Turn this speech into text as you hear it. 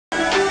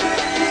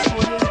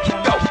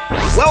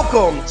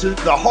Welcome to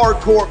the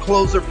Hardcore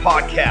Closer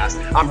Podcast.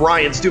 I'm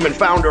Ryan Stewman,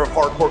 founder of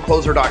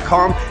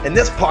HardcoreCloser.com, and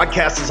this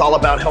podcast is all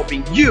about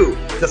helping you,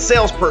 the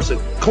salesperson,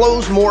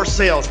 close more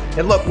sales.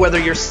 And look, whether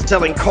you're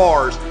selling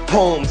cars,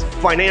 homes,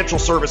 financial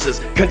services,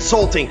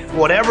 consulting,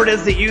 whatever it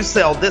is that you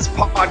sell, this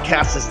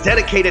podcast is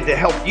dedicated to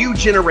help you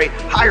generate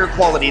higher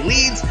quality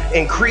leads,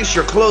 increase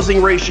your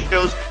closing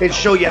ratios, and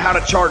show you how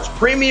to charge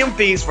premium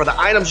fees for the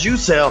items you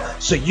sell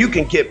so you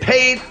can get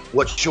paid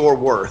what you're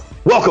worth.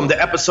 Welcome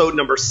to episode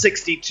number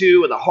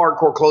 62 of the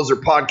Hardcore Closer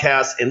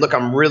Podcast. And look,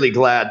 I'm really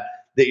glad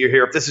that you're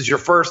here. If this is your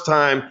first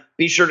time,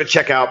 be sure to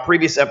check out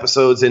previous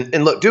episodes.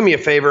 And look, do me a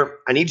favor.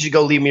 I need you to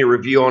go leave me a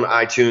review on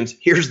iTunes.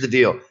 Here's the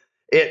deal.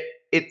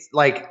 It's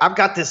like I've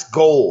got this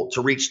goal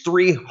to reach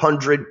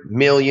 300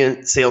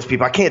 million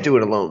salespeople. I can't do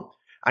it alone.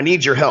 I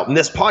need your help. And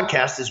this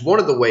podcast is one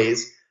of the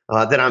ways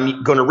that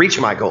I'm going to reach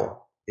my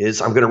goal.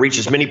 I'm going to reach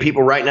as many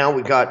people right now.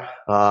 We've got,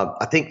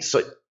 I think,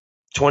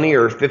 20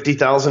 or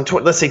 50,000,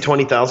 let's say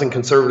 20,000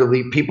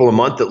 conservatively people a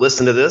month that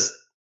listen to this.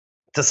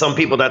 To some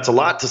people, that's a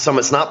lot. To some,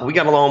 it's not. But we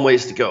got a long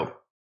ways to go.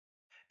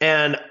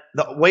 And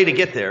the way to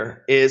get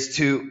there is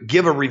to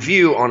give a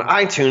review on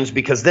iTunes,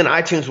 because then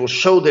iTunes will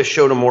show this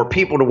show to more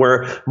people, to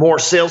where more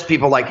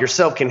salespeople like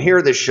yourself can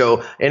hear this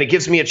show. And it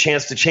gives me a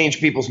chance to change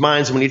people's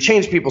minds. And when you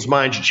change people's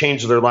minds, you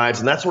change their lives.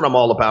 And that's what I'm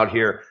all about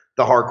here,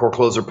 the Hardcore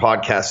Closer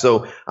Podcast.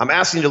 So I'm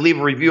asking you to leave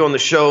a review on the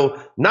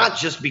show, not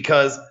just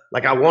because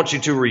like I want you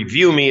to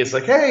review me. It's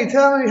like, hey,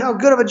 tell me how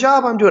good of a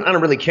job I'm doing. I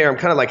don't really care. I'm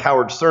kind of like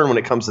Howard Stern when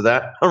it comes to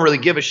that. I don't really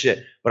give a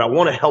shit, but I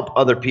want to help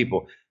other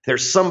people.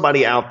 There's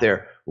somebody out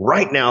there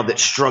right now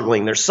that's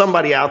struggling. There's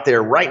somebody out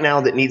there right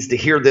now that needs to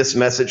hear this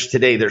message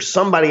today. There's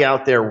somebody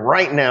out there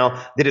right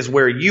now that is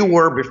where you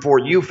were before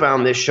you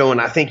found this show. And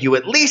I think you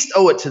at least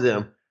owe it to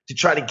them to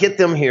try to get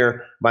them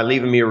here by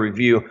leaving me a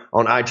review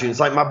on iTunes.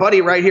 Like my buddy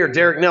right here,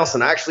 Derek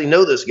Nelson. I actually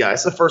know this guy.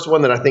 It's the first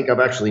one that I think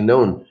I've actually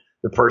known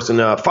the person.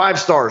 5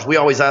 stars. We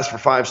always ask for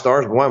 5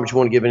 stars, but why would you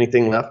want to give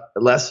anything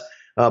less?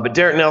 But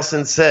Derek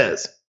Nelson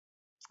says,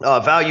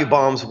 value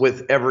bombs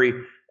with every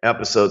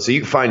episode. So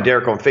you can find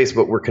Derek on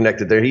Facebook. We're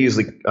connected there.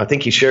 I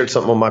think he shared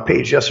something on my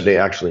page yesterday,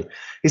 actually.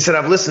 He said,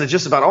 I've listened to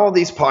just about all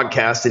these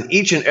podcasts, and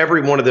each and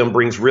every one of them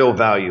brings real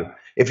value.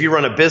 If you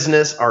run a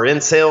business, are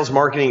in sales,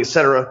 marketing,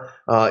 etc.,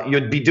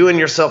 you'd be doing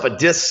yourself a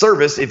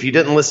disservice if you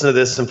didn't listen to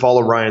this and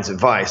follow Ryan's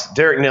advice.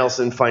 Derek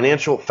Nelson,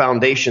 financial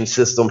foundation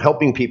system,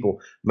 helping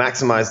people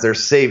maximize their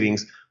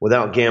savings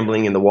without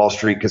gambling in the Wall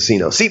Street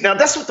casino. See, now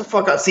that's what the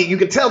fuck I see. You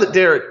can tell that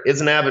Derek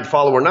is an avid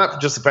follower, not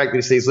just the fact that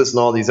he says listen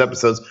to all these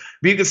episodes,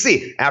 but you can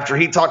see after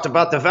he talked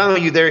about the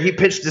value there, he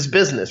pitched his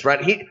business,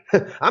 right?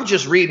 I'm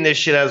just reading this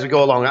shit as we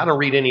go along. I don't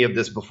read any of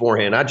this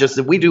beforehand.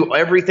 We do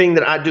everything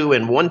that I do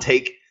in one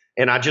take.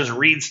 And I just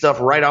read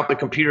stuff right off the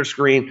computer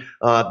screen,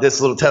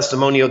 this little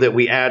testimonial that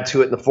we add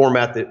to it in the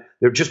format that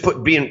they're just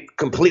being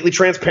completely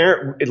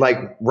transparent. Like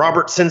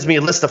Robert sends me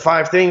a list of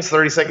 5 things.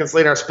 30 seconds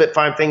later, I spit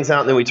 5 things out,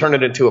 and then we turn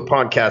it into a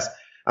podcast.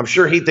 I'm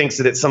sure he thinks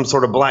that it's some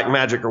sort of black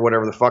magic or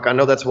whatever the fuck. I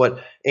know that's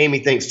what Amy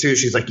thinks too.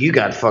 She's like, you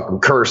got fucking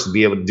cursed to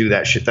be able to do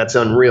that shit. That's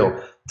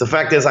unreal. The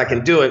fact is I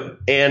can do it.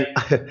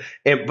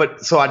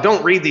 But so I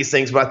don't read these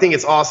things, but I think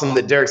it's awesome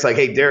that Derek's like,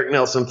 hey, Derek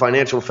Nelson,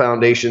 financial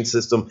foundation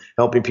system,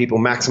 helping people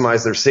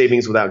maximize their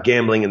savings without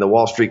gambling in the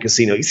Wall Street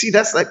casino. You see,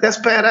 that's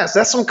badass.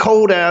 That's some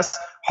cold ass,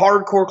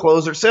 hardcore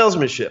closer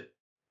salesmanship.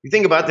 You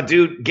think about it, the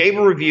dude gave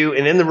a review,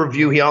 and in the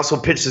review, he also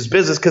pitched his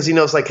business because he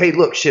knows, like, hey,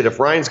 look, shit, if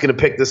Ryan's going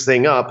to pick this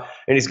thing up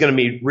and he's going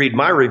to read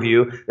my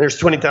review, there's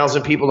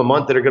 20,000 people a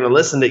month that are going to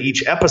listen to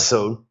each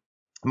episode.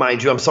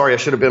 Mind you, I'm sorry, I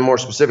should have been more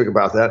specific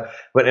about that.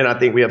 And I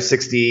think we have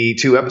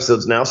 62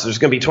 episodes now, so there's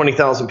going to be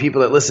 20,000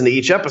 people that listen to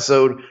each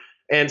episode.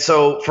 And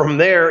so from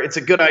there, it's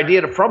a good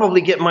idea to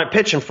probably get my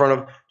pitch in front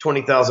of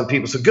 20,000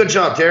 people. So good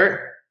job,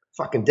 Derek.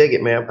 Fucking dig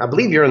it, man. I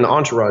believe you're in the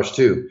entourage,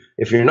 too.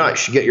 If you're not, you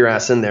should get your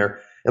ass in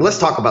there. And let's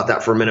talk about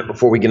that for a minute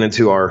before we get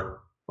into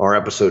our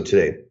episode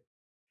today.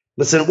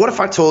 Listen, what if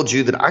I told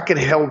you that I could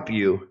help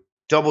you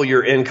double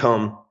your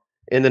income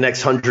in the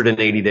next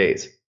 180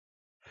 days?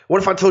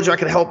 What if I told you I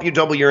could help you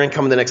double your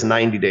income in the next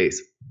 90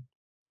 days?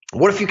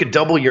 What if you could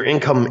double your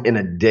income in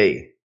a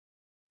day?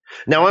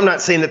 Now, I'm not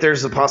saying that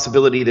there's a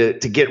possibility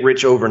to get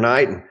rich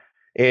overnight.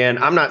 And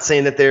I'm not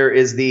saying that there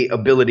is the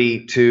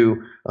ability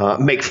to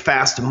make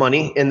fast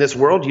money in this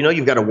world. You know,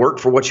 you've got to work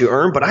for what you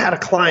earn. But I had a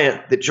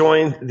client that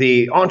joined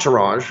the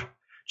entourage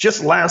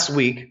just last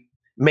week,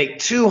 make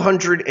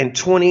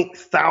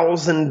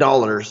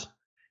 $220,000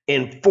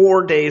 in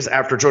 4 days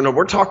after joining.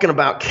 We're talking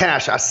about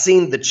cash. I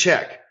seen the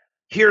check.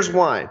 Here's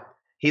why.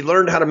 He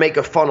learned how to make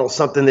a funnel,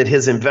 something that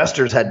his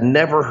investors had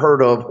never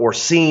heard of or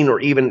seen or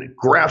even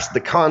grasped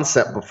the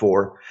concept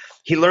before.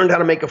 He learned how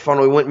to make a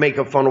funnel. He went make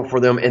a funnel for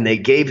them, and they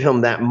gave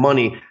him that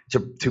money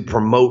to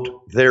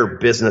promote their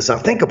business. Now,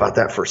 think about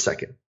that for a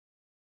second.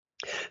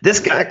 This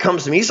guy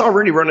comes to me. He's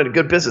already running a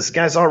good business. This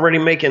guy's already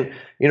making,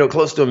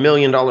 close to $1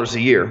 million a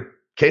year.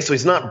 Okay, so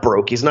he's not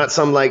broke. He's not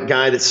some like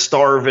guy that's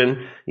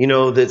starving,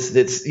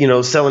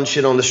 that's selling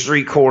shit on the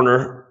street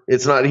corner.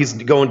 It's not he's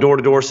going door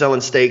to door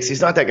selling steaks.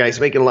 He's not that guy. He's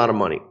making a lot of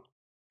money.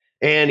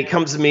 And he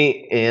comes to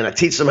me and I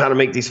teach him how to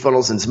make these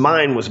funnels, and his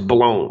mind was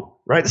blown,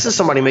 right? This is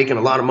somebody making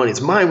a lot of money.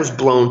 His mind was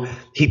blown.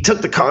 He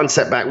took the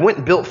concept back, went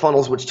and built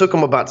funnels, which took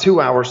him about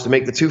 2 hours to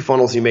make the 2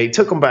 funnels he made,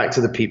 took them back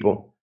to the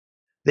people.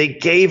 They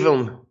gave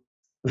him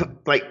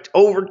like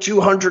over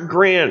 200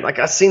 grand. Like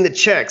I seen the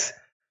checks,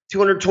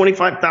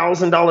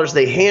 $225,000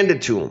 they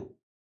handed to him.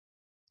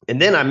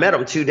 And then I met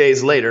him 2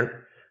 days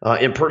later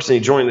in person. He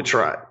joined the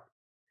tribe.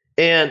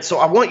 And so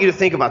I want you to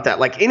think about that.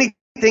 Like anything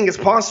is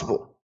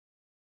possible.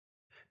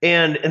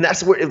 And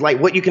that's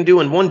what you can do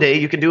in 1 day,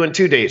 you can do in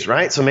 2 days,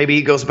 right? So maybe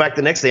he goes back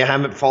the next day. I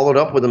haven't followed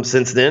up with him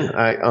since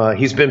then.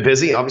 He's been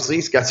busy. Obviously,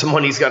 he's got some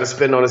money he's got to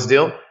spend on his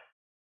deal.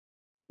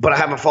 But I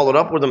haven't followed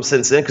up with him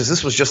since then because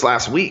this was just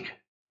last week.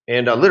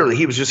 And literally,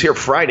 he was just here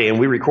Friday, and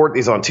we record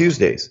these on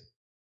Tuesdays.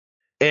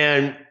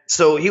 And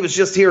so he was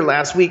just here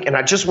last week, and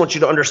I just want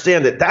you to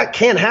understand that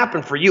can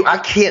happen for you. I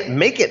can't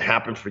make it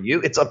happen for you.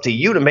 It's up to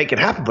you to make it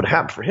happen, but it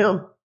happened for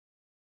him.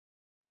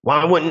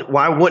 Why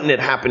wouldn't it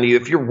happen to you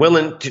if you're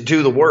willing to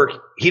do the work?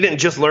 He didn't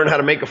just learn how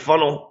to make a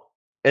funnel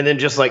and then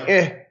just like,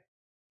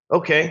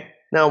 okay,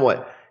 now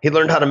what? He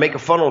learned how to make a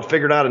funnel and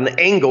figured out an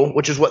angle,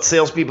 which is what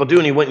salespeople do,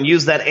 and he went and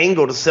used that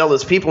angle to sell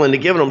his people into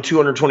giving them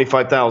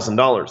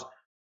 $225,000.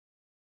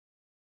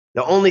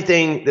 The only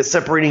thing that's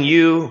separating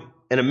you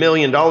and $1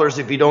 million,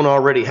 if you don't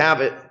already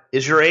have it,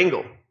 is your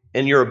angle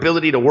and your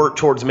ability to work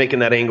towards making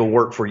that angle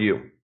work for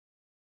you.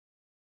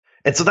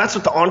 And so that's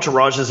what the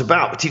entourage is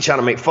about. We teach how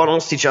to make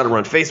funnels, teach how to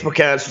run Facebook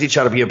ads, we teach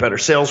how to be a better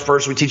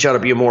salesperson, we teach how to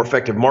be a more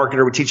effective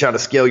marketer, we teach how to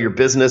scale your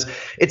business.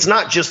 It's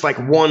not just like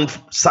one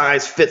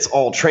size fits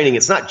all training.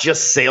 It's not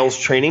just sales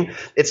training.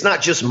 It's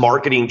not just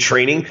marketing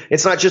training.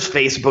 It's not just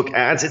Facebook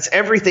ads. It's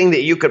everything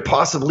that you could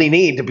possibly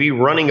need to be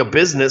running a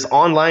business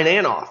online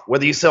and off.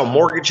 Whether you sell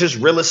mortgages,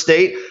 real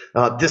estate,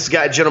 this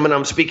gentleman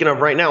I'm speaking of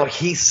right now,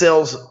 he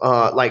sells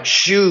like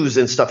shoes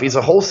and stuff. He's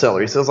a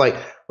wholesaler. He sells like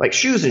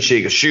shoes and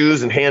shit,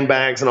 shoes and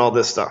handbags and all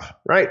this stuff,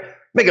 right?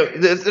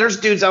 There's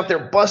dudes out there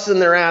busting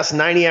their ass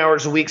 90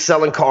 hours a week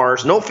selling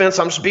cars. No offense,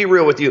 I'm just be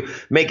real with you,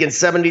 making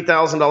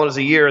 $70,000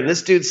 a year. And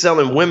this dude's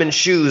selling women's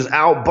shoes,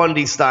 Al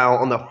Bundy style,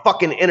 on the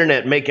fucking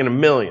internet, making $1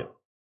 million.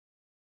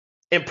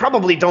 And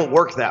probably don't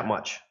work that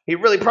much. He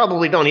really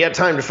probably don't. He had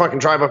time to fucking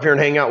drive up here and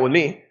hang out with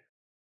me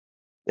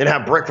and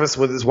have breakfast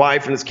with his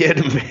wife and his kid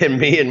and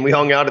me, and we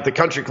hung out at the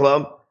country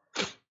club.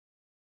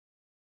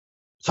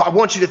 So I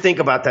want you to think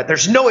about that.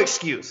 There's no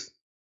excuse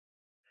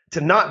to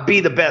not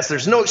be the best.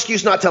 There's no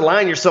excuse not to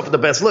align yourself with the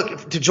best.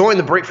 Look, to join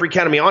the Break Free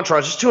Academy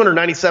Entourage, it's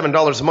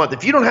 $297 a month.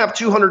 If you don't have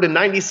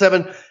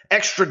 $297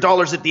 extra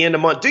dollars at the end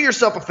of the month, do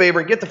yourself a favor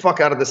and get the fuck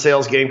out of the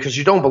sales game because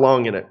you don't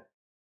belong in it.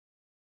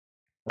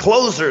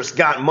 Closers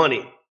got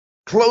money.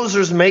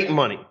 Closers make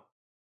money.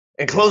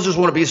 And closers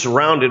want to be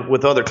surrounded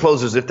with other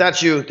closers. If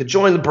that's you, to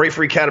join the Break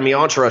Free Academy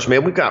Entourage,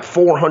 man, we've got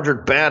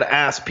 400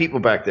 badass people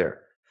back there.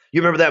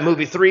 You remember that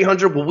movie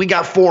 300? Well, we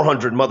got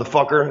 400,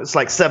 motherfucker. It's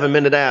like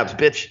 7-minute abs,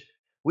 bitch.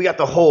 We got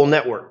the whole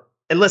network.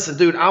 And listen,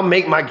 dude, I'll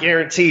make my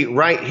guarantee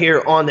right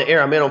here on the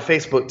air. I'm in on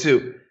Facebook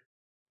too.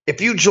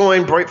 If you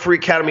join Break Free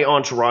Academy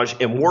Entourage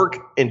and work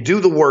and do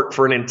the work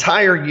for an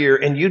entire year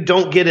and you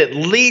don't get at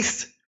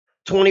least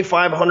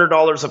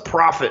 $2,500 of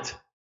profit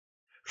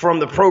from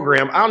the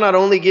program, I'll not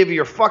only give you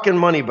your fucking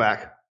money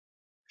back,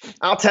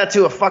 I'll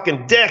tattoo a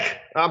fucking dick.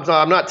 I'm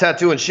not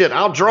tattooing shit.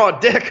 I'll draw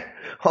a dick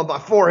on my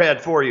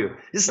forehead for you.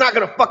 It's not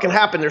going to fucking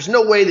happen. There's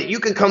no way that you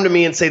can come to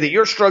me and say that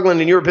you're struggling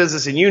in your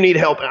business and you need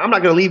help, and I'm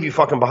not going to leave you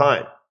fucking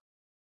behind.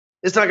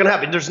 It's not going to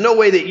happen. There's no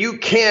way that you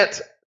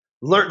can't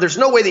learn. There's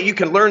no way that you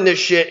can learn this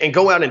shit and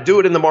go out and do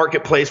it in the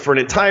marketplace for an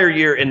entire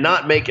year and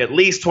not make at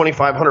least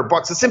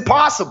 $2,500. It's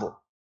impossible.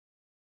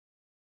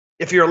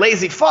 If you're a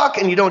lazy fuck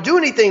and you don't do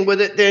anything with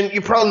it, then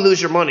you probably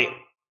lose your money.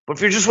 But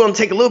if you're just willing to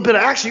take a little bit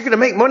of action, you're going to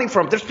make money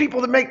from it. There's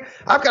people that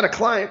I've got a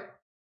client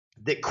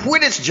that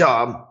quit his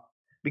job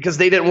because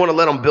they didn't want to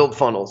let him build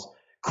funnels.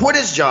 Quit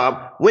his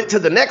job, went to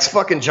the next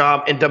fucking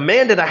job, and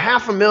demanded a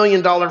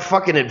 $500,000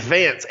 fucking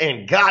advance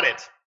and got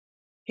it.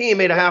 He ain't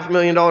made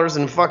 $500,000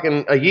 in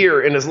fucking a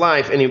year in his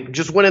life, and he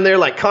just went in there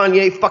like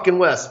Kanye fucking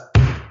West.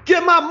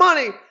 Get my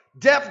money,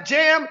 Def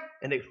Jam,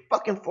 and they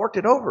fucking forked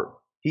it over.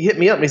 He hit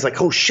me up and he's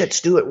like, "Oh shit,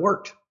 Stu, it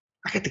worked.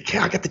 I got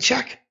the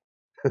check."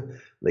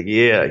 Like,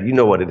 yeah, you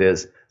know what it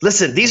is.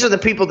 Listen, these are the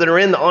people that are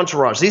in the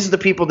entourage. These are the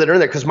people that are in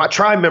there because my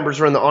tribe members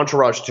are in the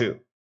entourage too.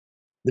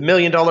 The $1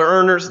 million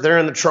earners, they're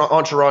in the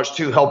entourage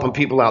too, helping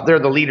people out. They're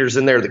the leaders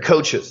in there, the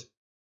coaches.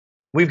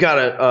 We've got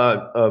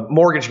a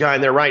mortgage guy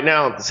in there right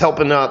now that's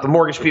helping the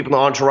mortgage people in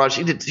the entourage.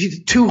 He did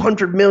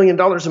 $200 million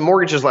in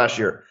mortgages last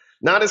year.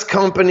 Not his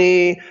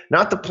company,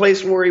 not the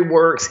place where he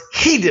works.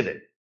 He did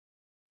it.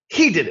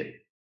 He did it.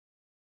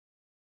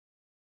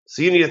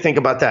 So you need to think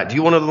about that. Do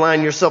you want to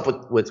align yourself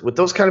with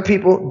those kind of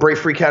people?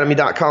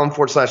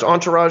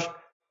 BreakFreeAcademy.com/entourage,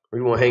 or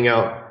you want to hang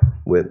out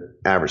with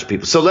average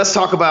people? So let's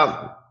talk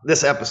about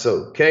this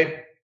episode,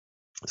 okay?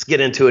 Let's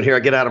get into it here. I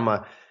get out of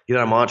my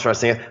entourage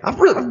thing. I'm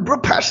real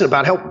passionate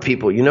about helping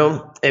people, you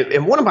know?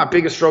 And one of my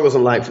biggest struggles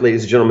in life,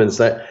 ladies and gentlemen, is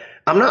that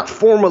I'm not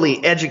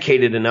formally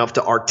educated enough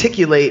to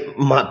articulate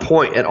my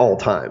point at all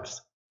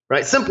times,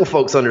 right? Simple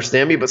folks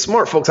understand me, but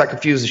smart folks, I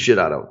confuse the shit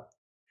out of them.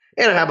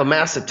 And I have a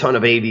massive ton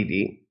of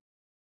ADD.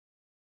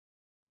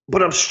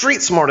 But I'm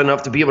street smart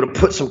enough to be able to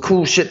put some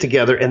cool shit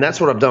together. And that's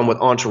what I've done with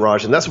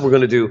Entourage. And that's what we're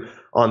going to do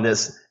on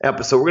this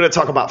episode. We're going to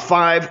talk about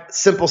 5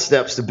 simple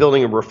steps to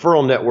building a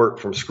referral network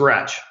from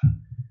scratch.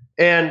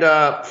 And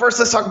first,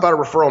 let's talk about a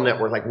referral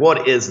network. Like,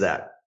 what is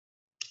that?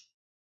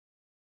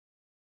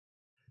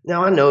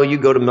 Now, I know you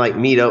go to like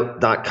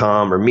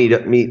meetup.com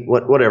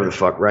or whatever the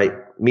fuck, right?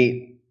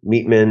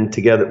 Meetmen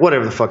together,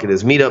 whatever the fuck it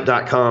is,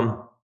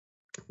 meetup.com,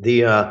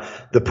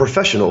 the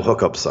professional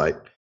hookup site.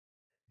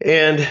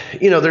 And,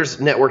 there's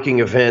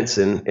networking events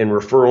and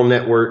referral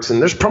networks,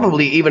 and there's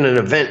probably even an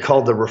event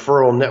called the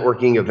Referral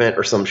Networking Event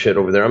or some shit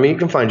over there. I mean, you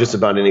can find just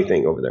about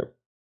anything over there.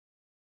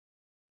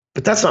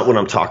 But that's not what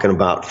I'm talking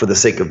about for the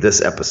sake of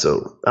this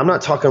episode. I'm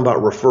not talking about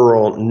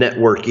referral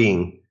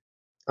networking.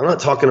 I'm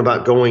not talking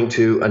about going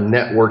to a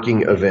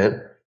networking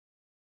event.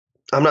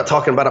 I'm not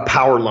talking about a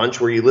power lunch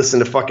where you listen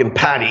to fucking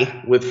Patty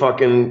with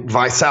fucking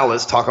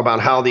Visalis talk about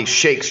how these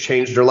shakes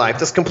changed her life.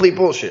 That's complete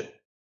bullshit.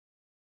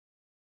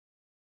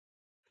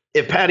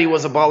 If Patty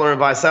was a baller in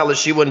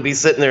Visalis, she wouldn't be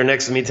sitting there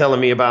next to me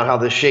telling me about how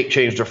this shake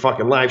changed her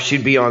fucking life.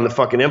 She'd be on the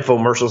fucking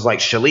infomercials like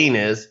Shalene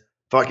is,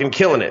 fucking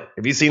killing it.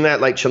 Have you seen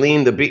that? Like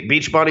Shalene, the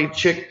Beachbody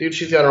chick? Dude,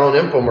 she's got her own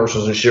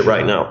infomercials and shit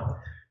right now.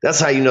 That's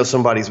how you know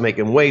somebody's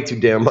making way too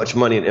damn much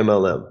money in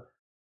MLM.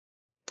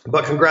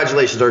 But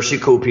congratulations to her. She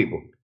cool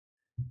people.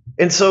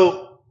 And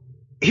so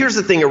here's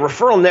the thing. A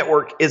referral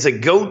network is a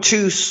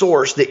go-to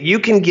source that you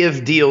can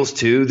give deals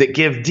to, that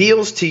give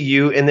deals to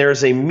you, and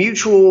there's a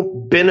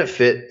mutual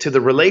benefit to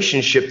the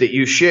relationship that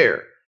you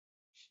share.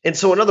 And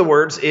so in other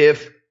words,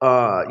 if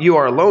you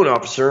are a loan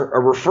officer, a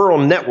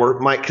referral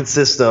network might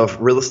consist of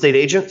real estate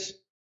agents,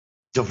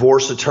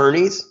 divorce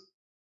attorneys,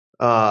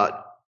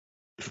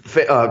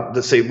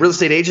 let's say real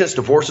estate agents,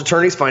 divorce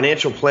attorneys,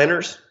 financial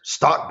planners,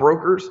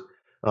 stockbrokers,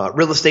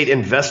 real estate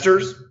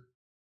investors,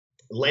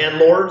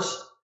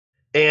 landlords,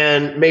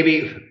 and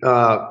maybe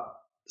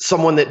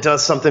someone that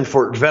does something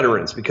for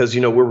veterans, because,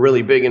 we're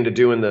really big into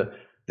doing the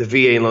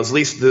VA loans, at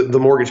least the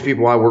mortgage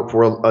people I work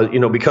for,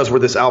 because we're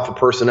this alpha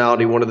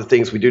personality. One of the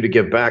things we do to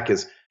give back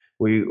is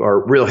we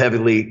are real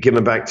heavily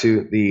giving back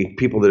to the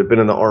people that have been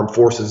in the armed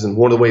forces. And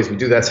one of the ways we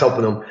do that's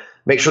helping them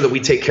make sure that we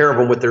take care of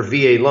them with their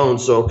VA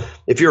loans. So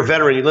if you're a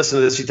veteran, you listen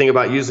to this, you think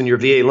about using your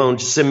VA loan,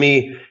 just send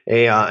me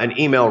an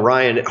email,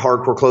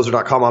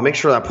 Ryan@hardcorecloser.com. I'll make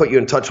sure that I put you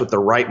in touch with the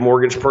right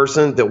mortgage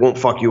person that won't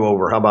fuck you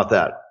over. How about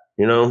that?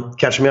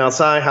 Catch me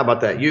outside. How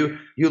about that? You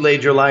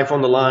laid your life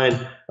on the line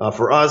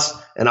for us,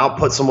 and I'll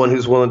put someone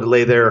who's willing to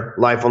lay their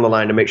life on the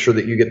line to make sure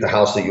that you get the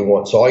house that you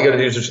want. So all you got to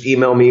do is just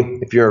email me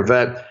if you're a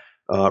vet.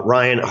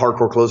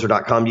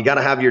 Ryan@hardcorecloser.com. You got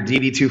to have your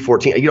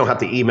DD-214. You don't have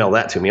to email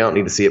that to me. I don't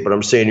need to see it, but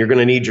I'm saying you're going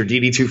to need your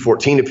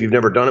DD-214 if you've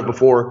never done it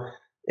before.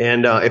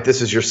 And if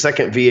this is your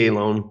second VA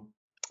loan,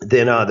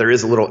 then there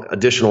is a little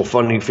additional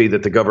funding fee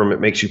that the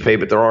government makes you pay,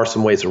 but there are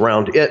some ways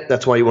around it.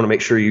 That's why you want to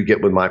make sure you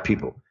get with my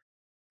people.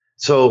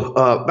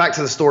 So back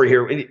to the story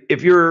here.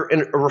 If you're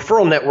in a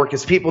referral network,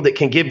 it's people that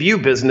can give you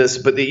business,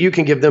 but that you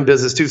can give them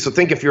business too. So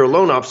think if you're a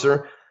loan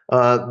officer,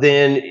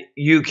 then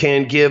you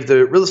can give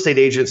the real estate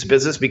agents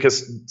business,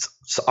 because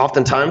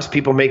oftentimes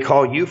people may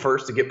call you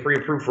first to get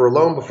pre-approved for a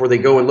loan before they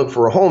go and look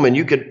for a home, and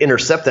you could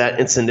intercept that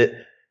and send it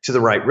to the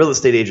right real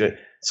estate agent.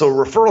 So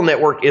a referral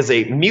network is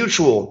a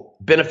mutual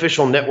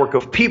beneficial network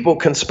of people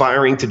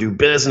conspiring to do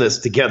business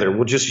together.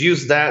 We'll just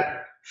use that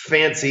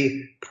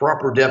fancy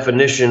proper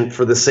definition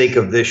for the sake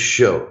of this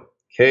show.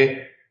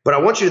 Okay. But I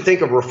want you to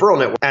think of a referral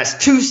network as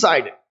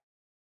two-sided.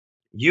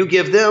 You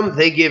give them,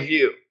 they give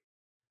you.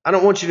 I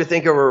don't want you to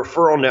think of a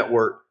referral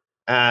network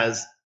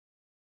as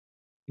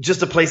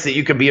just a place that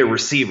you can be a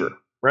receiver,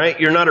 right?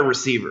 You're not a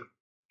receiver.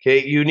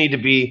 Okay. You need to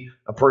be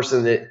a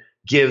person that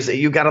gives.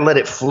 You got to let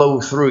it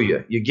flow through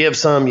you. You give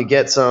some, you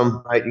get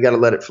some, right? You got to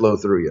let it flow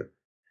through you.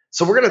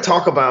 So we're going to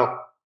talk about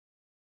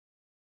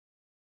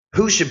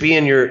who should be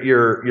in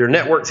your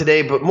network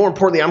today. But more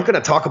importantly, I'm going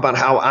to talk about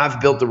how I've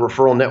built the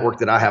referral network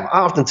that I have. I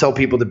often tell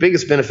people the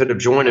biggest benefit of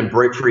joining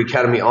Break Free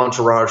Academy,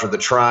 Entourage, or the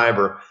Tribe,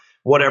 or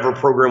whatever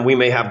program we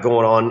may have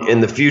going on in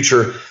the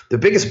future, the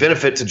biggest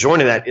benefit to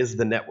joining that is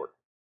the network.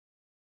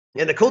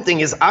 And the cool thing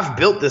is I've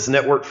built this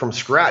network from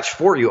scratch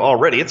for you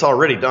already. It's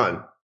already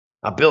done.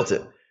 I built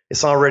it.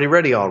 It's already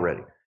ready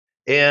already.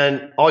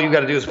 And all you got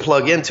to do is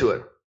plug into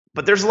it.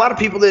 But there's a lot of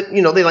people that,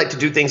 they like to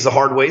do things the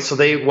hard way. So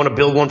they want to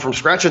build one from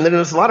scratch. And then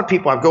there's a lot of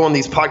people, I go on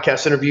these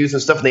podcast interviews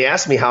and stuff, and they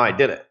ask me how I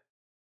did it.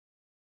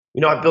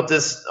 I built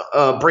this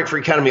Break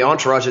Free Academy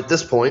Entourage at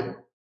this point.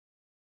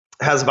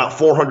 Has about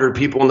 400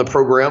 people in the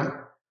program.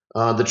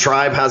 The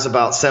Tribe has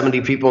about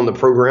 70 people in the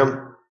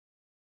program.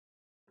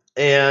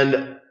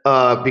 And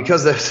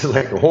because that's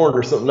like a horn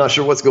or something, not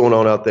sure what's going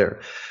on out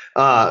there.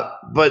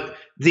 But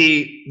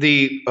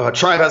the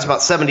Tribe has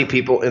about 70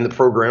 people in the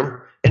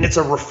program. And it's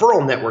a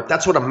referral network.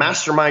 That's what a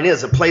mastermind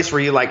is, a place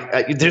where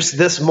you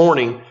this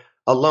morning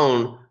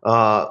alone,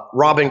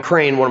 Robin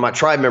Crane, one of my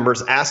Tribe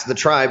members, asked the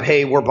Tribe,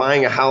 hey, we're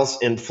buying a house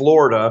in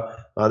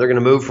Florida. They're going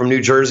to move from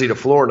New Jersey to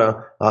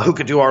Florida. Who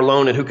could do our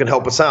loan and who can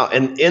help us out?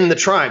 And in the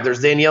tribe,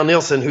 there's Danielle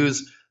Nielsen,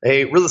 who's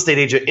a real estate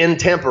agent in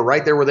Tampa,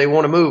 right there where they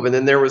want to move. And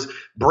then there was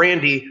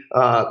Brandy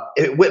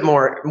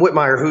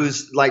Whitmire,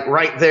 who's like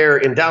right there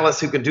in Dallas,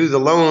 who could do the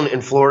loan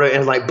in Florida.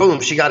 And like, boom,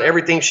 she got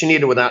everything she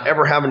needed without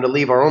ever having to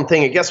leave our own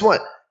thing. And guess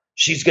what?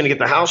 She's going to get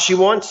the house she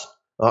wants.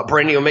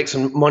 Brandy will make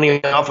some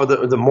money off of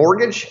the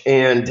mortgage,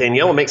 and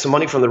Danielle will make some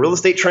money from the real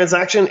estate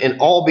transaction, and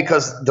all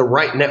because the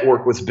right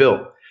network was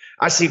built.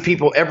 I see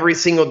people every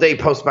single day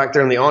post back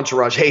there in the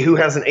entourage, hey, who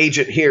has an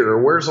agent here?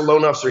 Or where's a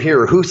loan officer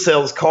here? Or who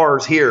sells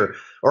cars here?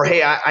 Or,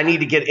 hey, I need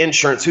to get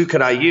insurance. Who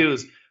could I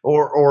use?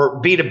 Or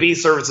B2B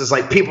services.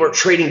 Like, people are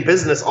trading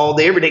business all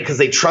day, every day, because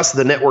they trust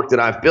the network that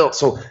I've built.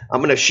 So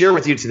I'm going to share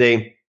with you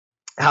today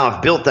how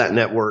I've built that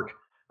network.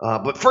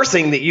 But first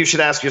thing that you should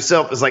ask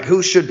yourself is like,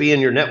 who should be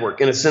in your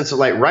network, in a sense of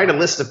like, write a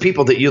list of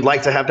people that you'd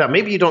like to have down.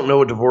 Maybe you don't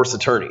know a divorce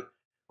attorney,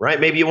 right?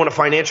 Maybe you want a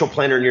financial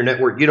planner in your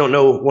network. You don't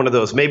know one of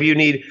those. Maybe you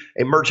need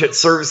a merchant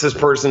services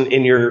person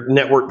in your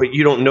network, but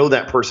you don't know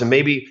that person.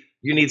 Maybe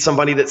you need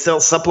somebody that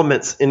sells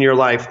supplements in your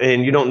life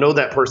and you don't know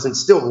that person.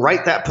 Still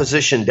write that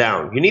position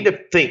down. You need to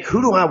think,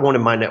 who do I want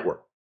in my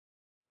network?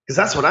 Because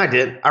that's what I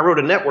did. I wrote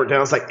a network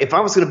down. It's like, if I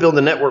was going to build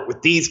a network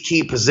with these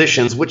key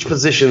positions, which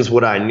positions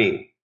would I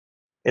need?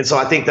 And so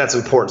I think that's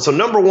important. So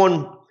number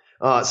one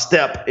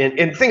step,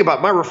 and think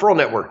about my referral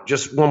network.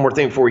 Just one more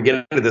thing before we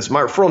get into this.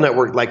 My referral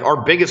network, like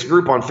our biggest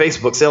group on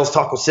Facebook, Sales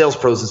Talk with Sales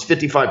Pros, is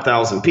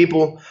 55,000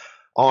 people.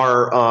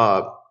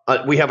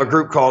 We have a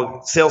group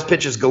called Sales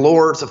Pitches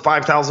Galore. It's a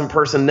 5,000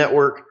 person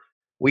network.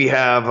 We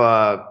have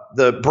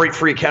the Break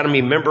Free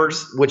Academy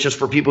members, which is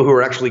for people who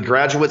are actually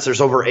graduates. There's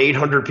over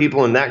 800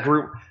 people in that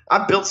group.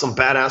 I've built some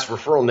badass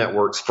referral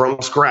networks from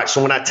scratch.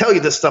 So when I tell you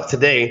this stuff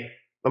today,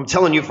 I'm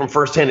telling you from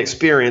firsthand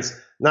experience,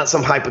 not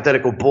some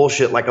hypothetical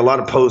bullshit like a lot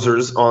of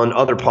posers on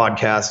other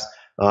podcasts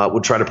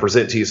would try to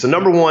present to you. So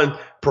number one,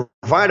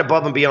 provide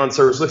above and beyond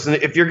service. Listen,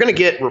 if you're going to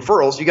get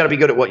referrals, you got to be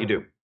good at what you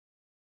do.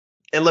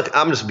 And look,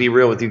 I'm just be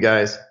real with you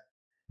guys.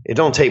 It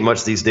don't take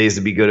much these days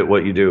to be good at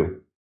what you do.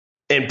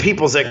 And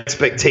people's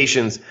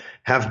expectations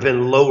have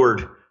been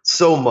lowered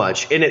so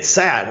much. And it's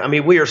sad. I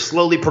mean, we are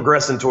slowly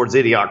progressing towards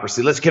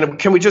idiocracy.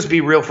 Can we just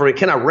be real for me?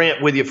 Can I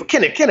rant with you?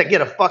 Can I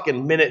get a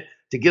fucking minute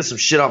to get some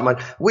shit off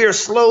my? We are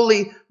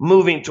slowly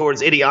moving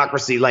towards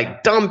idiocracy.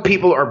 Like, dumb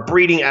people are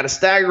breeding at a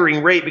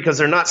staggering rate because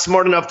they're not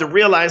smart enough to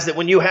realize that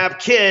when you have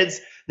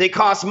kids, they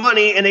cost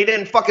money and they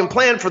didn't fucking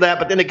plan for that.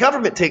 But then the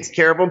government takes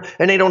care of them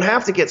and they don't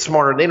have to get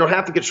smarter. They don't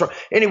have to get strong.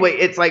 Anyway,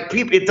 it's like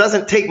people, it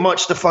doesn't take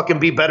much to fucking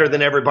be better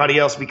than everybody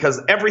else because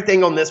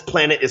everything on this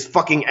planet is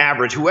fucking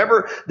average.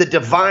 Whoever the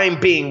divine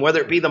being, whether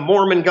it be the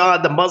Mormon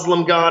God, the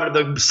Muslim God,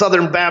 or the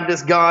Southern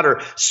Baptist God, or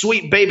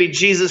sweet baby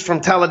Jesus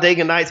from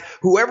Talladega Nights,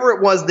 whoever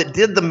it was that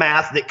did the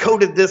math, that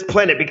coded this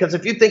planet. Because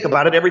if you think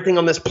about it, everything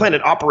on this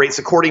planet operates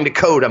according to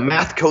code, a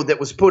math code that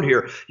was put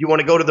here. You want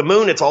to go to the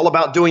moon? It's all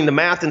about doing the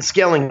math and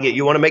scaling it.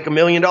 You want to make $1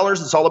 million?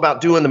 It's all about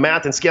doing the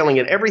math and scaling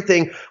it.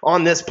 Everything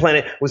on this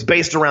planet was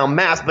based around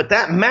math, but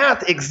that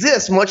math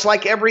exists much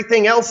like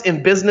everything else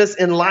in business,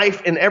 in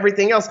life, and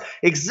everything else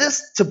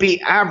exists to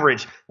be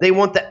average. They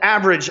want the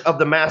average of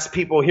the mass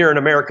people here in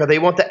America. They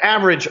want the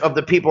average of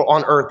the people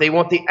on earth. They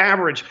want the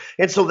average.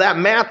 And so that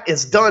math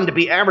is done to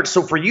be average.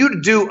 So for you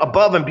to do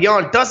above and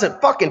beyond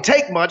doesn't fucking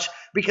take much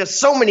because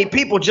so many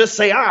people just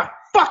say,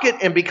 fuck it,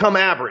 and become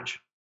average.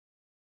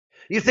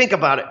 You think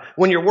about it.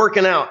 When you're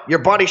working out, your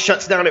body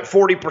shuts down at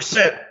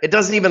 40%. It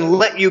doesn't even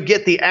let you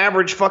get the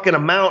average fucking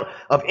amount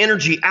of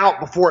energy out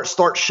before it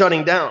starts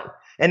shutting down.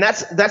 And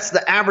that's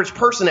the average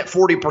person at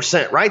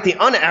 40%, right? The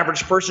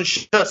unaverage person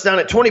shuts down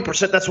at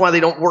 20%. That's why they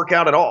don't work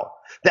out at all.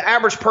 The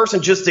average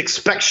person just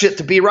expects shit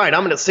to be right.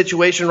 I'm in a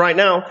situation right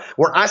now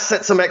where I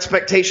set some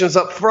expectations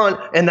up front,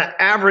 and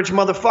the average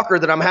motherfucker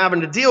that I'm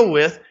having to deal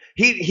with,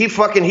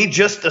 he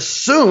just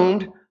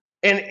assumed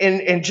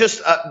and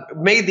just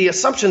made the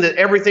assumption that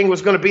everything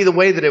was going to be the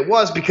way that it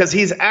was because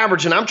he's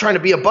average and I'm trying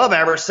to be above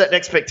average, setting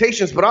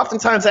expectations. But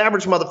oftentimes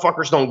average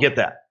motherfuckers don't get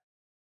that.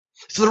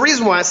 So the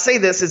reason why I say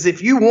this is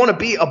if you want to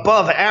be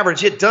above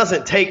average, it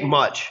doesn't take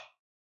much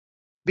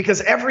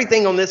because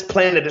everything on this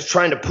planet is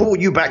trying to pull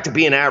you back to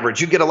being average.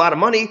 You get a lot of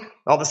money.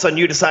 All of a sudden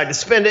you decide to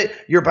spend it.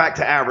 You're back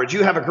to average.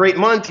 You have a great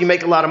month. You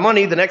make a lot of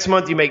money. The next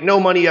month you make no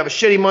money. You have a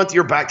shitty month.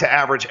 You're back to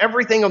average.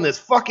 Everything on this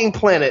fucking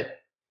planet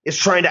is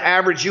trying to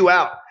average you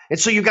out. And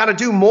so you got to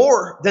do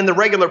more than the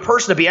regular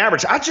person to be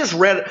average. I just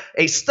read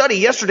a study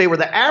yesterday where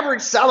the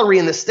average salary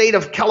in the state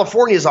of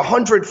California is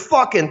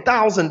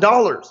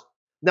 $100,000.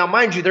 Now,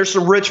 mind you, there's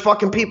some rich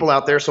fucking people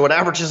out there, so it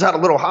averages out a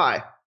little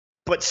high.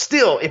 But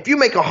still, if you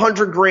make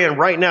 $100,000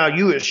 right now,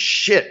 you is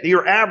shit.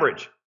 You're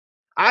average.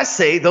 I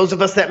say those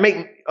of us that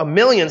make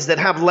millions that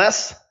have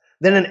less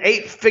than an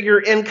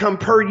 8-figure income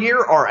per year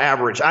are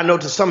average. I know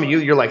to some of you,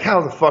 you're like,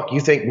 how the fuck you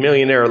think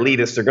millionaire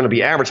elitists are going to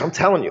be average? I'm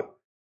telling you,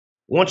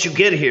 once you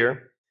get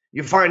here,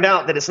 you find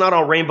out that it's not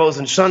all rainbows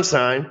and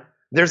sunshine.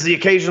 There's the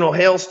occasional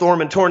hailstorm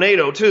and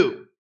tornado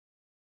too.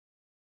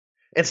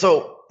 And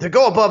so to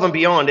go above and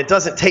beyond, it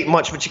doesn't take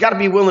much, but you got to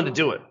be willing to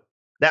do it.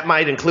 That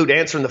might include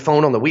answering the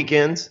phone on the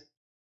weekends.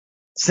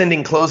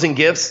 Sending closing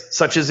gifts,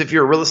 such as if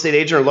you're a real estate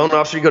agent or loan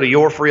officer, you go to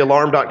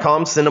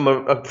yourfreealarm.com, send them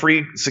a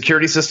free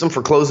security system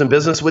for closing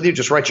business with you.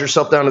 Just write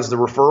yourself down as the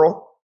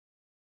referral.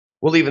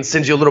 We'll even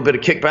send you a little bit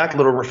of kickback, a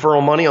little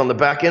referral money on the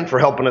back end for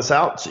helping us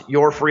out. It's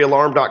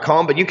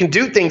yourfreealarm.com. But you can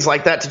do things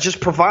like that to just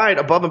provide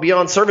above and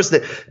beyond service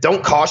that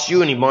don't cost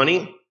you any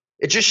money.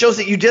 It just shows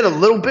that you did a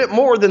little bit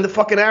more than the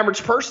fucking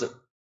average person.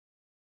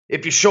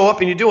 If you show up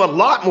and you do a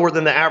lot more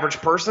than the average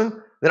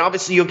person, then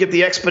obviously you'll get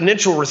the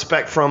exponential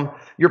respect from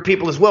your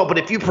people as well. But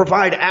if you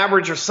provide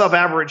average or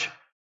sub-average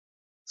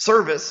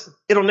service,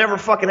 it'll never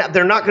fucking happen.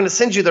 They're not going to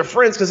send you their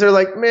friends because they're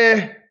like,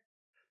 meh.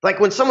 Like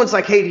when someone's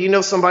like, hey, do you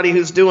know somebody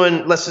who's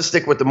doing, let's just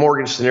stick with the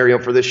mortgage scenario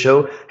for this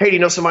show. Hey, do you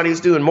know somebody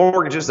who's doing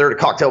mortgages? They're at a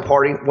cocktail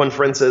party. One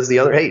friend says the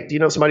other, hey, do you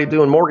know somebody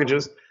doing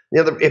mortgages? The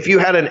other, if you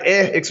had an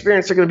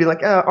experience, they're going to be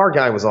like, our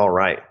guy was all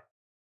right.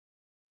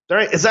 All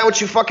right. Is that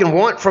what you fucking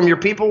want from your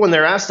people when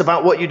they're asked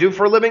about what you do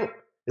for a living?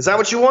 Is that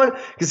what you want?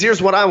 Because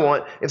here's what I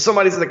want. If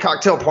somebody's at a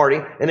cocktail party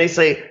and they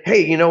say,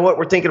 hey, you know what?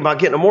 We're thinking about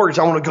getting a mortgage.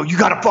 I want to go, you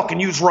got to fucking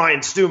use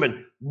Ryan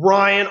Stewman.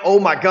 Ryan, oh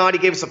my God, he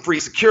gave us a free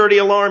security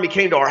alarm. He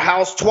came to our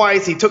house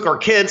twice. He took our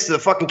kids to the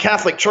fucking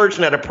Catholic church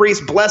and had a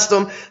priest bless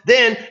them.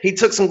 Then he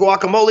took some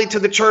guacamole to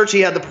the church. He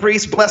had the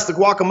priest bless the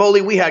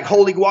guacamole. We had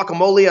holy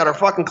guacamole at our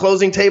fucking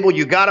closing table.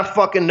 You got to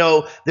fucking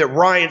know that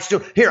Ryan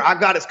Stewman. Here, I've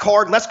got his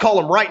card. Let's call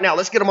him right now.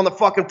 Let's get him on the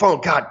fucking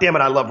phone. God damn it,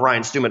 I love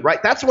Ryan Stewman,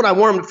 right? That's what I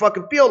want him to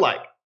fucking feel like.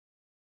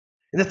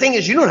 And the thing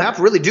is, you don't have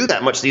to really do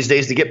that much these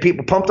days to get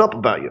people pumped up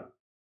about you.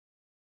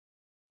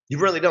 You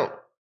really don't.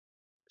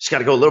 Just got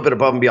to go a little bit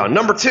above and beyond.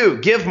 Number 2,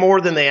 give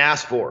more than they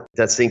ask for.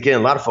 That sink in. A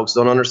lot of folks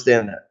don't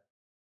understand that.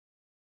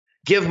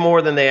 Give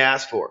more than they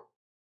ask for.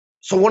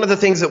 So one of the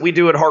things that we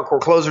do at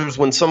Hardcore Closers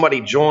when somebody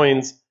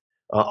joins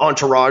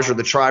Entourage or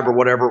the tribe or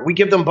whatever, we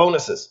give them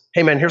bonuses.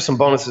 Hey, man, here's some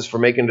bonuses for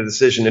making the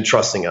decision and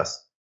trusting us.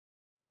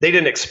 They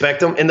didn't expect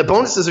them. And the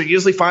bonuses are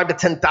usually $5,000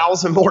 to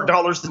 $10,000 more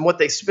dollars than what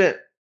they spent.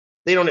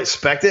 They don't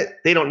expect it.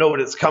 They don't know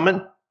what it's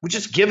coming. We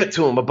just give it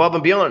to them above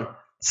and beyond.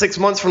 6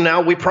 months from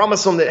now, we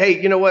promise them that,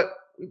 hey, you know what?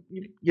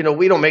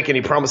 We don't make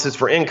any promises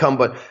for income,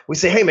 but we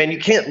say, hey, man, you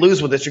can't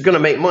lose with this. You're going to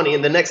make money.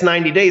 In the next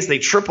 90 days, they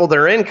triple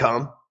their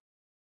income.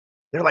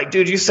 They're like,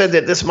 dude, you said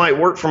that this might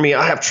work for me.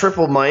 I have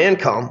tripled my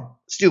income.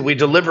 Dude, we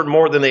delivered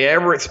more than they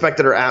ever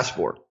expected or asked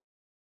for.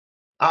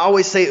 I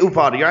always say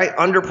upadi, right?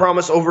 Under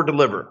promise, over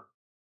deliver.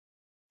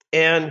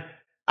 And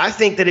I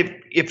think that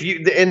if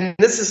you, and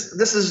this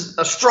is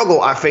a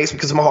struggle I face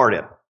because I'm a hard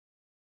end.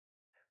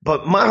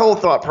 But my whole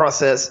thought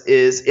process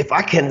is if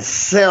I can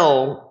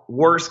sell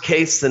worst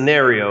case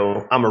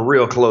scenario, I'm a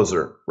real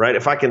closer, right?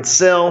 If I can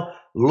sell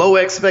low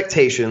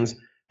expectations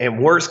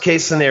and worst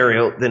case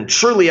scenario, then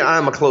truly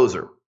I'm a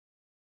closer,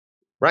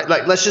 right?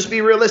 Like, let's just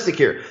be realistic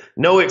here.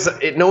 No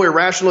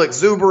irrational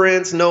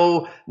exuberance.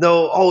 No,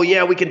 oh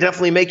yeah, we can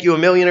definitely make you a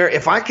millionaire.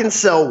 If I can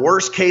sell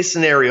worst case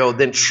scenario,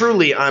 then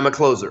truly I'm a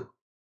closer.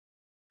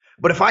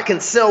 But if I can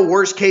sell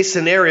worst case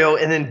scenario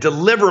and then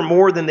deliver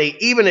more than they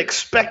even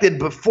expected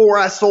before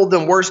I sold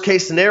them worst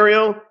case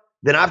scenario,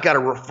 then I've got a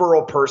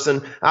referral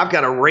person. I've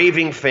got a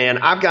raving fan.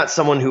 I've got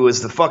someone who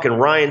is the fucking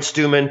Ryan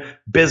Stewman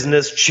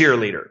business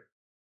cheerleader,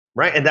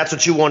 right? And that's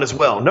what you want as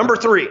well. Number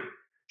 3,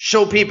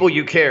 show people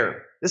you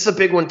care. This is a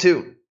big one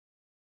too.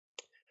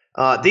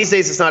 These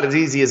days, it's not as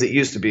easy as it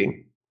used to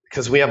be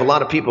because we have a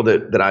lot of people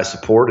that I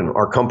support and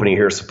our company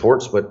here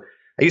supports. But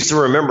I used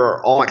to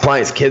remember all my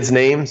clients' kids'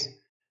 names.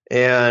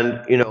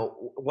 And,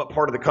 what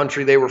part of the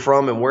country they were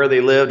from and where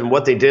they lived and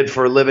what they did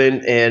for a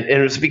living. And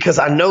it's because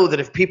I know that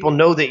if people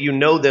know that you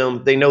know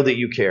them, they know that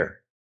you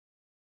care.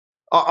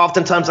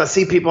 Oftentimes I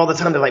see people all the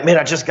time. They're like, man,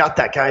 I just got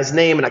that guy's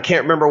name and I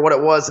can't remember what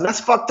it was. And that's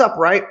fucked up,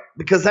 right?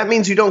 Because that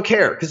means you don't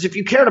care. Because if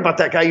you cared about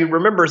that guy, you'd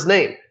remember his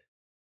name.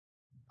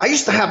 I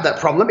used to have that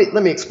problem.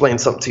 Let me explain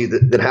something to you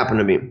that happened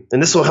to me. And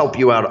this will help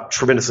you out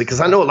tremendously because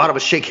I know a lot of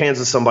us shake hands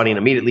with somebody and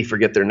immediately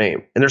forget their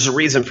name. And there's a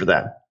reason for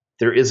that.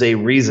 There is a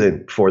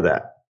reason for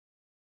that.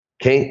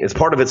 Okay, it's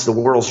part of it's the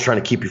world's trying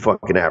to keep you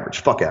fucking average.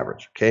 Fuck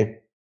average, okay?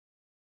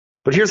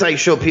 But here's how you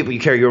show people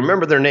you care. You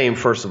remember their name,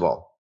 first of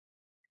all.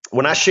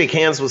 When I shake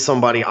hands with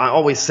somebody, I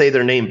always say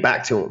their name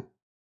back to them.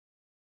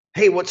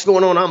 Hey, what's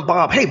going on? I'm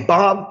Bob. Hey,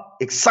 Bob,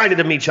 excited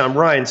to meet you. I'm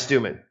Ryan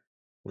Stewman.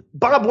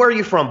 Bob, where are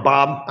you from,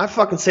 Bob? I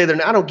fucking say their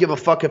name. I don't give a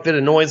fuck if it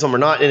annoys them or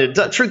not. And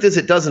the truth is,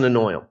 it doesn't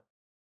annoy them.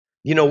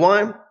 You know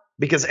why?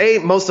 Because A,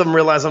 most of them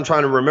realize I'm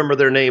trying to remember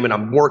their name and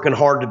I'm working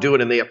hard to do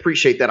it and they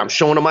appreciate that. I'm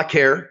showing them I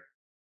care.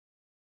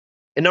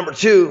 And number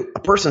 2, a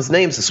person's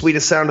name's the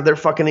sweetest sound of their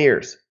fucking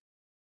ears.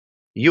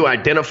 You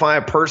identify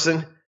a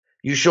person,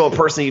 you show a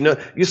person,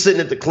 you're sitting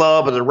at the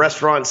club or the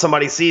restaurant and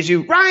somebody sees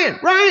you,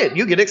 Ryan,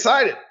 you get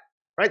excited,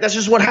 right? That's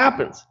just what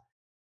happens.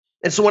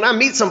 And so when I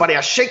meet somebody,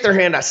 I shake their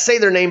hand, I say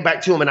their name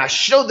back to them, and I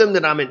show them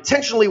that I'm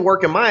intentionally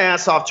working my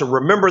ass off to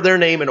remember their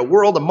name in a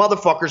world of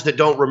motherfuckers that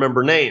don't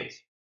remember names.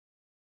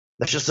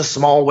 That's just a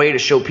small way to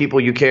show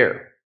people you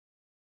care.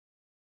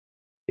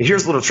 And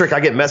here's a little trick. I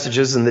get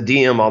messages in the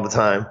DM all the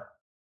time.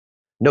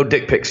 No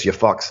dick pics, you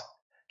fucks.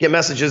 Get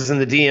messages in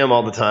the DM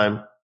all the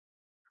time.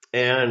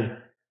 And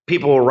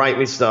people will write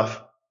me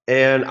stuff.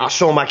 And I'll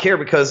show them I care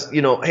because,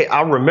 hey,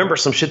 I'll remember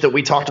some shit that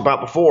we talked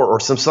about before, or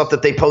some stuff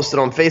that they posted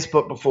on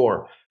Facebook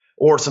before,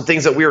 or some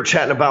things that we were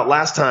chatting about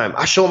last time.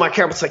 I show them I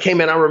care. It's like, hey,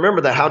 man, I remember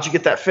that. How'd you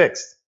get that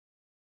fixed?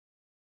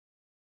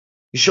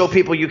 You show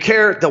people you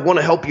care, they'll want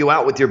to help you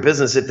out with your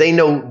business. If they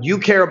know you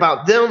care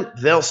about them,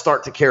 they'll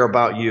start to care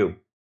about you.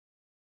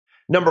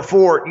 Number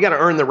 4, you got to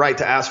earn the right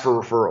to ask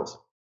for referrals.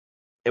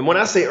 And when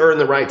I say earn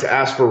the right to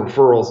ask for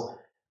referrals,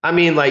 I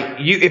mean, like,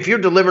 if you're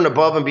delivering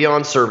above and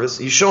beyond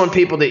service, you're showing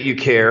people that you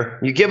care,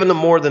 you're giving them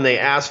more than they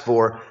ask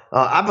for.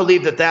 I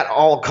believe that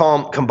all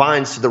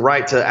combines to the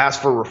right to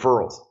ask for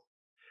referrals.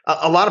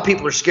 A lot of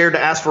people are scared to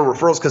ask for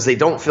referrals because they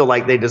don't feel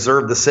like they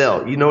deserve the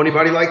sale. You know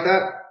anybody like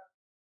that?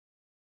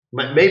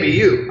 Maybe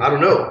you, I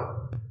don't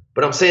know.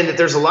 But I'm saying that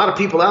there's a lot of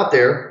people out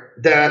there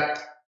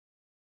that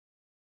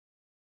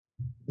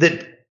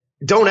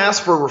don't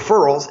ask for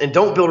referrals and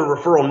don't build a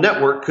referral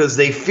network because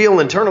they feel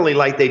internally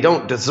like they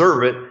don't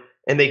deserve it.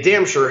 And they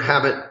damn sure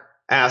haven't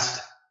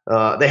asked,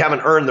 they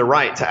haven't earned the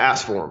right to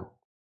ask for them.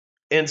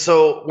 And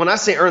so when I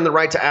say earn the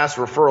right to ask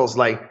referrals,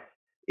 like,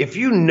 if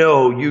you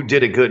know you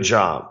did a good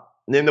job,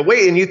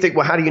 and you think,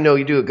 well, how do you know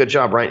you do a good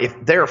job, right?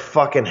 If they're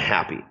fucking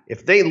happy,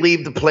 if they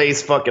leave the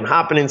place fucking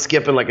hopping and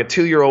skipping like a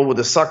 2-year-old with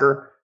a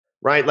sucker,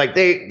 right? Like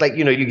you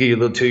give your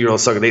little 2-year-old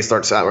sucker, they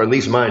start, or at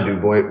least mine do,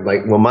 boy.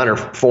 Like, well, mine are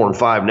 4 and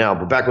 5 now,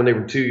 but back when they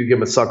were 2, you give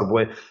them a sucker,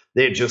 boy.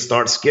 They'd just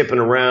start skipping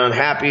around,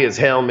 happy as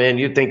hell, man.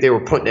 You'd think they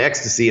were putting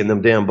ecstasy in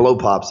them damn blow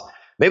pops.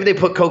 Maybe they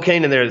put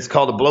cocaine in there. It's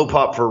called a blow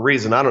pop for a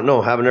reason. I don't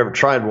know. Haven't ever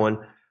tried one.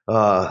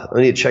 I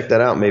need to check that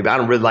out. Maybe. I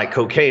don't really like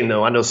cocaine,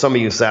 though. I know some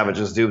of you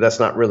savages do. That's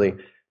not really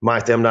my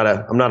thing. I'm not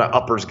an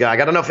uppers guy. I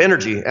got enough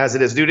energy as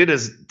it is, dude. It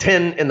is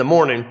 10 in the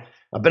morning.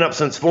 I've been up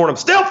since 4 and I'm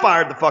still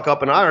fired the fuck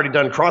up, and I already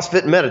done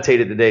CrossFit and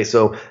meditated today,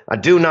 so I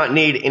do not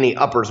need any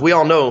uppers. We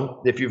all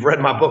know, if you've read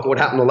my book, what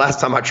happened the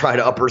last time I tried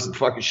uppers and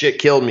fucking shit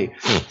killed me.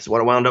 That's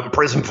what I wound up in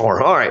prison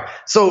for. All right.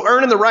 So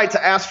earning the right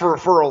to ask for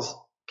referrals,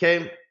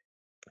 okay?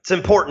 It's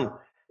important.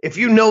 If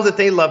you know that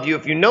they love you,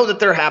 if you know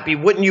that they're happy,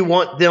 wouldn't you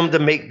want them to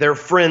make their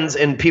friends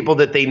and people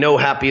that they know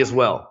happy as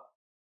well?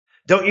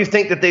 Don't you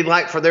think that they'd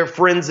like for their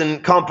friends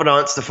and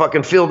confidants to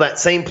fucking feel that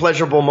same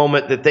pleasurable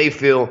moment that they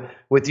feel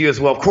with you as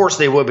well? Of course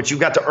they would, but you've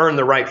got to earn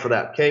the right for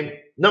that, okay?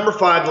 Number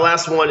 5, the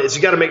last one, is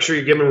you got to make sure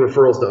you're giving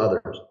referrals to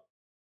others.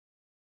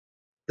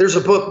 There's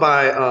a book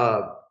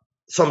by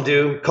some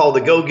dude called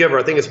The Go-Giver.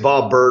 I think it's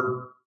Bob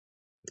Bird.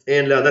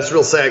 And that's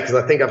real sad because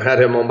I think I've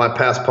had him on my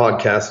past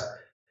podcast.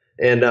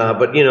 And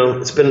but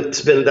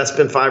that's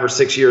been 5 or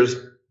 6 years.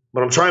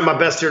 But I'm trying my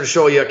best here to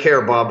show you I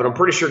care, Bob. But I'm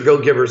pretty sure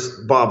Go-Giver's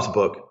Bob's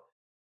book.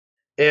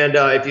 And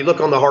if you look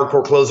on the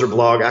Hardcore Closer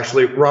blog,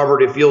 actually,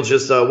 Robert, if you'll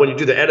just, when you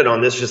do the edit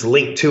on this, just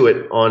link to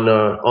it on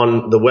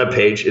the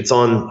webpage. It's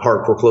on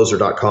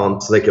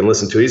hardcorecloser.com so they can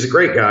listen to it. He's a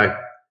great guy,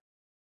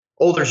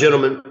 older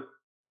gentleman.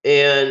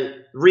 And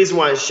the reason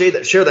why I share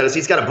that is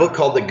he's got a book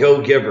called The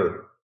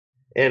Go-Giver.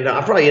 And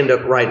I'll probably end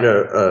up writing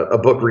a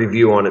book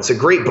review on it. It's a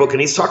great book.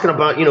 And he's talking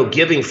about,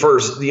 giving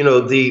first,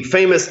 the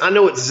famous, I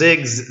know it's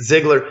Zig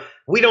Ziglar.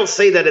 We don't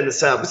say that in the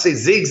South. We say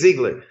Zig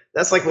Ziglar.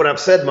 That's like what I've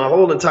said my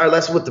whole entire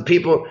lesson with the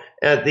people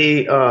at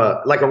the,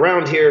 like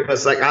around here.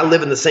 It's like I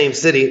live in the same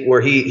city where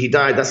he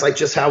died. That's like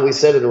just how we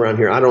said it around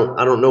here. I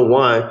don't know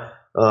why.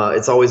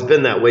 It's always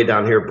been that way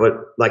down here. But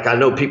like I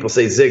know people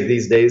say Zig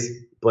these days,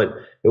 but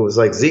it was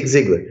like Zig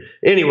Ziglar.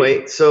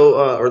 Anyway, so,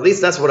 or at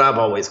least that's what I've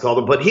always called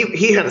him. But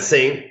he had a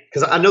saying,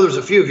 because I know there's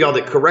a few of y'all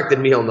that corrected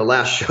me on the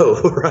last show,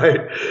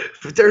 right?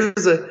 But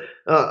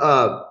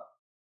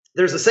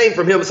there's a saying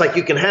from him. It's like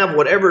you can have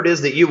whatever it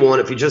is that you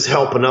want if you just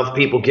help enough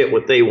people get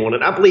what they want.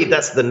 And I believe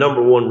that's the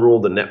number one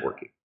rule to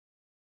networking.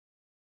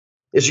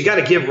 Is you got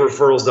to give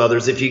referrals to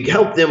others. If you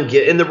help them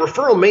get, and the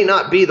referral may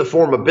not be the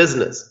form of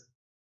business,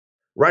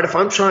 right? If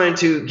I'm trying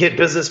to get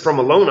business from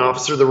a loan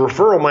officer, the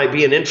referral might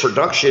be an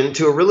introduction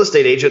to a real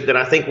estate agent that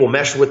I think will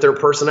mesh with their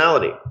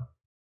personality.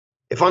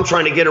 If I'm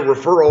trying to get a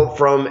referral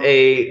from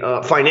a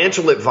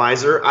financial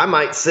advisor, I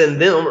might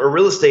send them a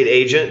real estate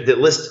agent that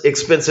lists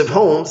expensive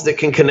homes that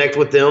can connect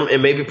with them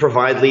and maybe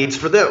provide leads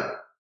for them.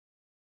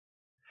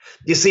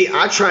 You see,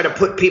 I try to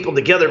put people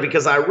together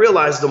because I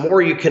realize the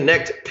more you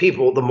connect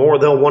people, the more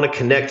they'll want to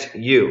connect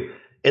you.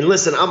 And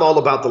listen, I'm all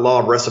about the law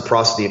of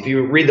reciprocity. If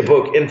you read the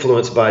book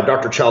Influence by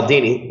Dr.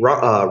 Cialdini,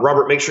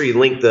 Robert, make sure you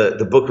link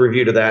the book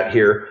review to that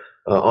here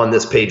on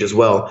this page as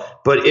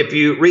well. But if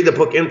you read the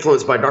book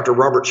Influence by Dr.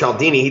 Robert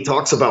Cialdini, he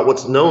talks about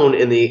what's known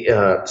in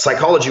the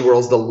psychology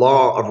world as the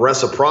law of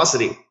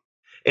reciprocity.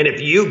 And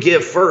if you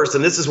give first,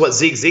 and this is what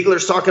Zig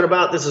Ziglar's talking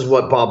about, this is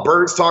what Bob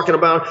Berg's talking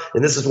about,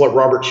 and this is what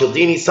Robert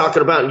Cialdini's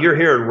talking about, and you're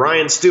hearing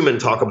Ryan Stewman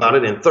talk about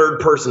it in third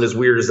person, as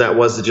weird as that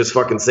was to just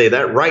fucking say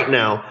that right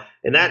now.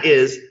 And that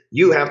is,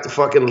 you have to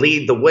fucking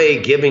lead the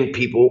way giving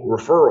people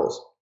referrals.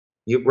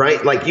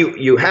 Right? Like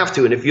you have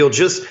to. And if you'll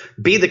just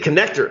be the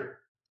connector,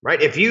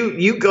 right? If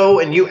you go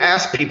and you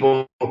ask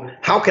people,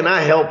 how can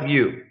I help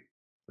you?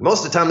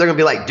 Most of the time they're going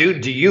to be like,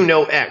 dude, do you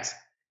know X?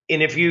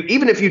 And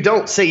even if you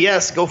don't say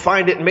yes, go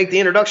find it and make the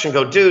introduction.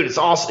 Go, dude, it's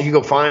awesome. You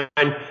go find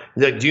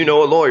do you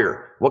know a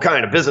lawyer? What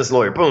kind of business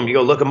lawyer? Boom. You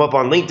go look them up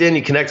on LinkedIn.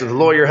 You connect with the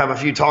lawyer, have a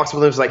few talks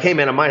with them. It's like, hey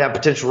man, I might have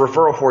potential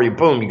referral for you.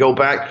 Boom. You go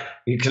back,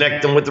 you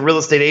connect them with the real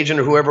estate agent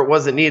or whoever it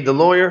was that needed the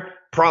lawyer.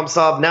 Problem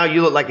solved. Now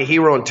you look like a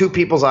hero in two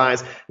people's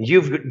eyes.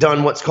 You've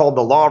done what's called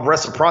the law of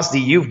reciprocity.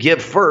 You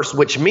give first,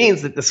 which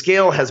means that the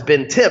scale has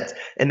been tipped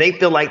and they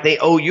feel like they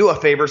owe you a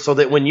favor so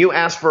that when you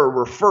ask for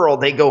a referral,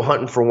 they go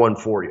hunting for one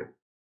for you.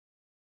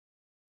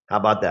 How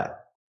about that?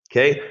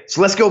 Okay,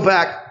 so let's go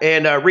back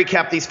and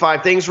recap these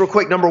 5 things real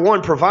quick. Number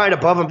 1, provide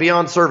above and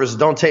beyond service. It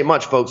don't take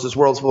much, folks. This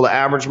world's full of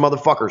average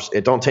motherfuckers.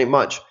 It don't take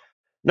much.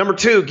 Number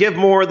 2, give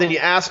more than you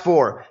ask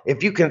for.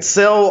 If you can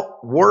sell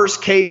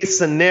worst case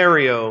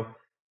scenario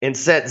and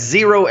set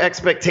 0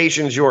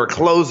 expectations, you're a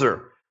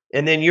closer.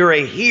 And then you're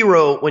a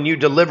hero when you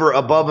deliver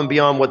above and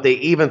beyond what they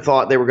even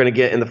thought they were going to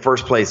get in the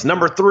first place.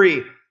 Number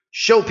 3,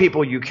 show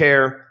people you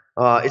care.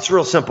 It's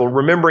real simple.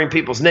 Remembering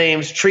people's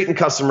names, treating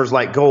customers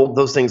like gold.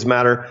 Those things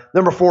matter.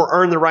 Number 4,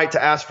 earn the right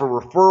to ask for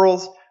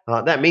referrals.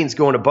 That means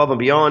going above and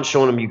beyond,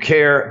 showing them you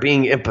care,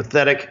 being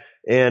empathetic.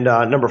 And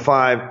number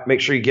 5,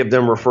 make sure you give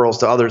them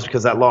referrals to others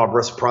because that law of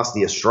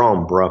reciprocity is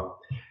strong, bro.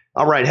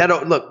 All right,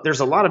 look,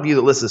 there's a lot of you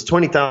that listen. It's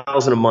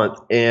 $20,000 a month,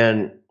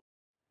 and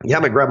you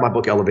haven't grabbed my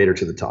book, Elevator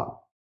to the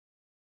Top.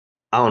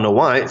 I don't know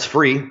why. It's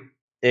free.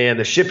 And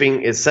the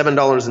shipping is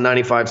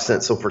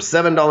 $7.95. So for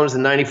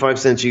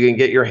 $7.95, you can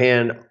get your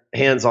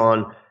hands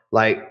on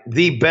like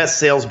the best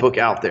sales book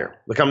out there.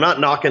 Look, I'm not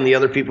knocking the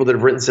other people that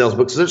have written sales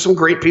books. There's some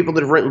great people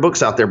that have written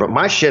books out there, but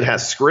my shit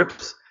has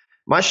scripts.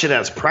 My shit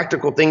has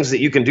practical things that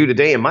you can do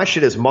today. And my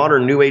shit is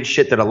modern new age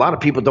shit that a lot of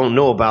people don't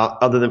know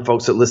about other than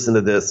folks that listen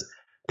to this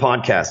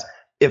podcast.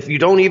 If you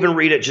don't even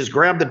read it, just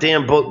grab the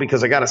damn book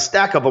because I got a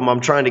stack of them I'm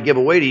trying to give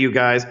away to you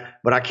guys,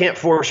 but I can't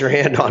force your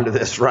hand onto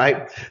this,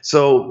 right?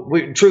 So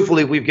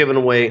truthfully, we've given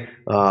away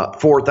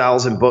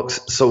 4,000 books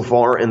so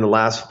far in the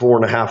last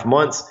 4.5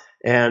 months.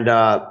 And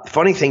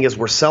funny thing is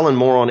we're selling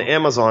more on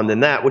Amazon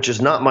than that, which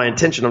is not my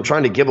intention. I'm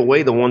trying to give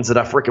away the ones that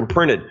I freaking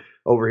printed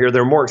over here.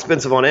 They're more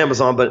expensive on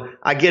Amazon, but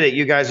I get it.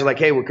 You guys are like,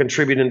 hey, we're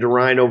contributing to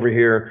Ryan over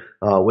here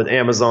with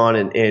Amazon,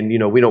 and you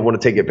know, we don't want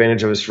to take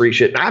advantage of his free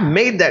shit. I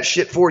made that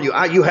shit for you.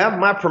 You have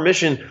my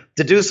permission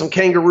to do some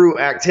kangaroo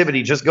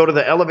activity. Just go to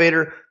the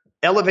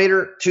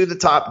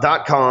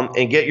elevatortothetop.com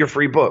and get your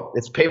free book.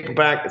 It's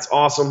paperback. It's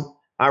awesome.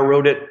 I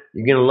wrote it.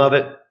 You're going to love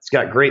it. It's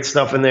got great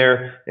stuff in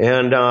there.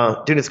 And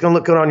dude, it's going to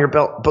look good on your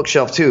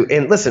bookshelf too.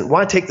 And listen,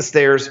 why take the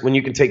stairs when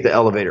you can take the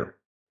elevator?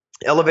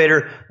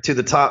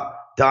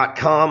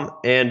 Elevatortothetop.com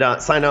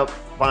and sign up,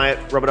 buy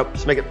it, rub it up,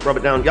 just rub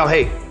it down. Y'all,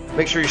 hey,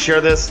 make sure you share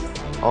this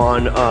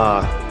on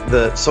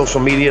the social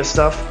media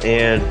stuff.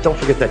 And don't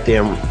forget that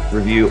damn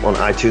review on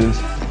iTunes.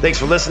 Thanks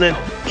for listening.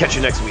 Catch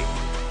you next week.